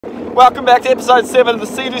Welcome back to episode 7 of the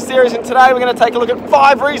Seadoo series, and today we're going to take a look at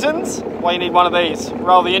 5 reasons why you need one of these.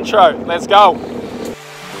 Roll the intro, let's go.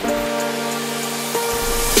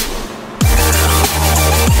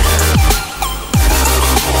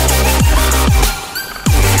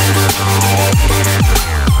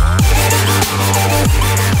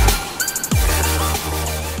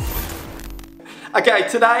 Okay,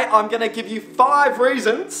 today I'm going to give you 5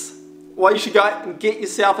 reasons why you should go and get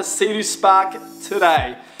yourself a Seadoo Spark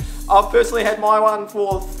today. I've personally had my one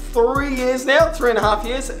for 3 years now, 3.5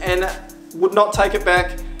 years, and would not take it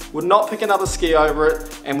back, would not pick another ski over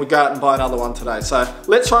it, and would go out and buy another one today. So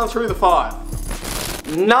let's run through the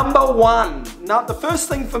 5. Number 1, now the first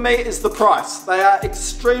thing for me is the price. They are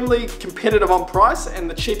extremely competitive on price and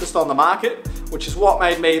the cheapest on the market, which is what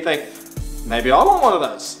made me think, maybe I want one of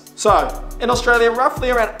those. So in Australia,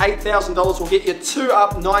 roughly around $8,000 will get you 2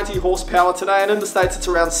 up 90 horsepower today, and in the States it's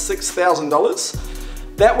around $6,000.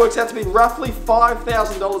 That works out to be roughly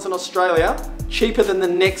 $5,000 in Australia, cheaper than the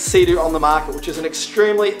next Seadoo on the market, which is an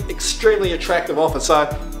extremely attractive offer. So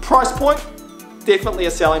price point, definitely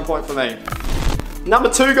a selling point for me. Number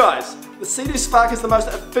 2, guys, the Seadoo Spark is the most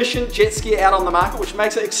efficient jet ski out on the market, which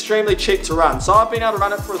makes it extremely cheap to run. So I've been able to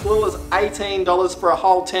run it for as little as $18 for a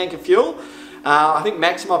whole tank of fuel. I think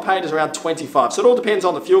maximum I paid is around 25. So it all depends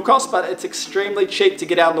on the fuel cost, but it's extremely cheap to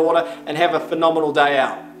get out in the water and have a phenomenal day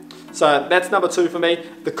out. So that's number 2 for me,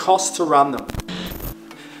 the cost to run them.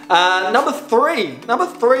 Number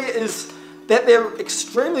three is that they're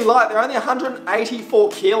extremely light. They're only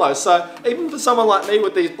 184 kilos. So even for someone like me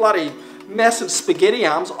with these bloody massive spaghetti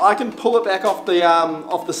arms, I can pull it back off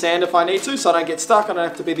the sand if I need to, so I don't get stuck. I don't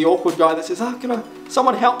have to be the awkward guy that says, oh, can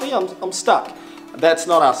someone help me? I'm stuck. That's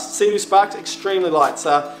not us. Seadoo Spark's extremely light.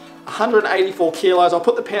 So 184 kilos. I'll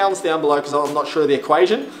put the pounds down below because I'm not sure of the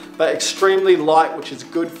equation, but extremely light, which is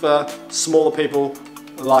good for smaller people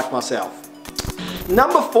like myself.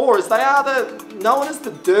 Number 4 is they are known as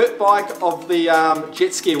the dirt bike of the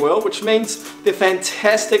jet ski world, which means they're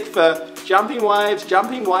fantastic for jumping waves,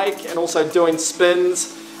 jumping wake, and also doing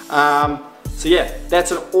spins. So yeah,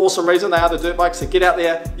 that's an awesome reason. They are the dirt bikes, so get out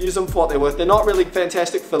there, use them for what they're worth. They're not really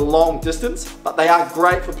fantastic for long distance, but they are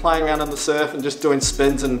great for playing around on the surf and just doing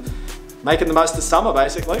spins and making the most of summer,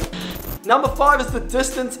 basically. Number 5 is the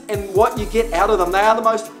distance and what you get out of them. They are the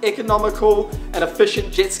most economical and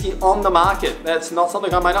efficient jet ski on the market. That's not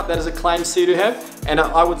something I made up, that is a claim Seadoo have, and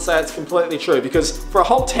I would say it's completely true, because for a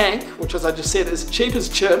whole tank, which as I just said is cheap as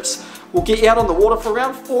chips, will get you out on the water for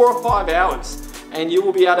around 4 or 5 hours. And you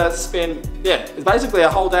will be able to spend, it's basically a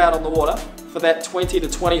whole day out on the water for that $20 to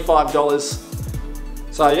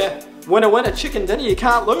 $25. So yeah, winner winner, chicken dinner, you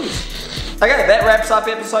can't lose. Okay, that wraps up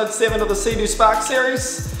episode 7 of the Seadoo Spark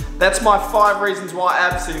series. That's my 5 reasons why I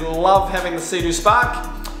absolutely love having the Seadoo Spark.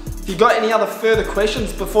 If you've got any other further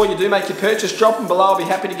questions before you do make your purchase, drop them below, I'll be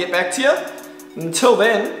happy to get back to you. Until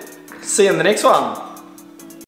then, see you in the next one.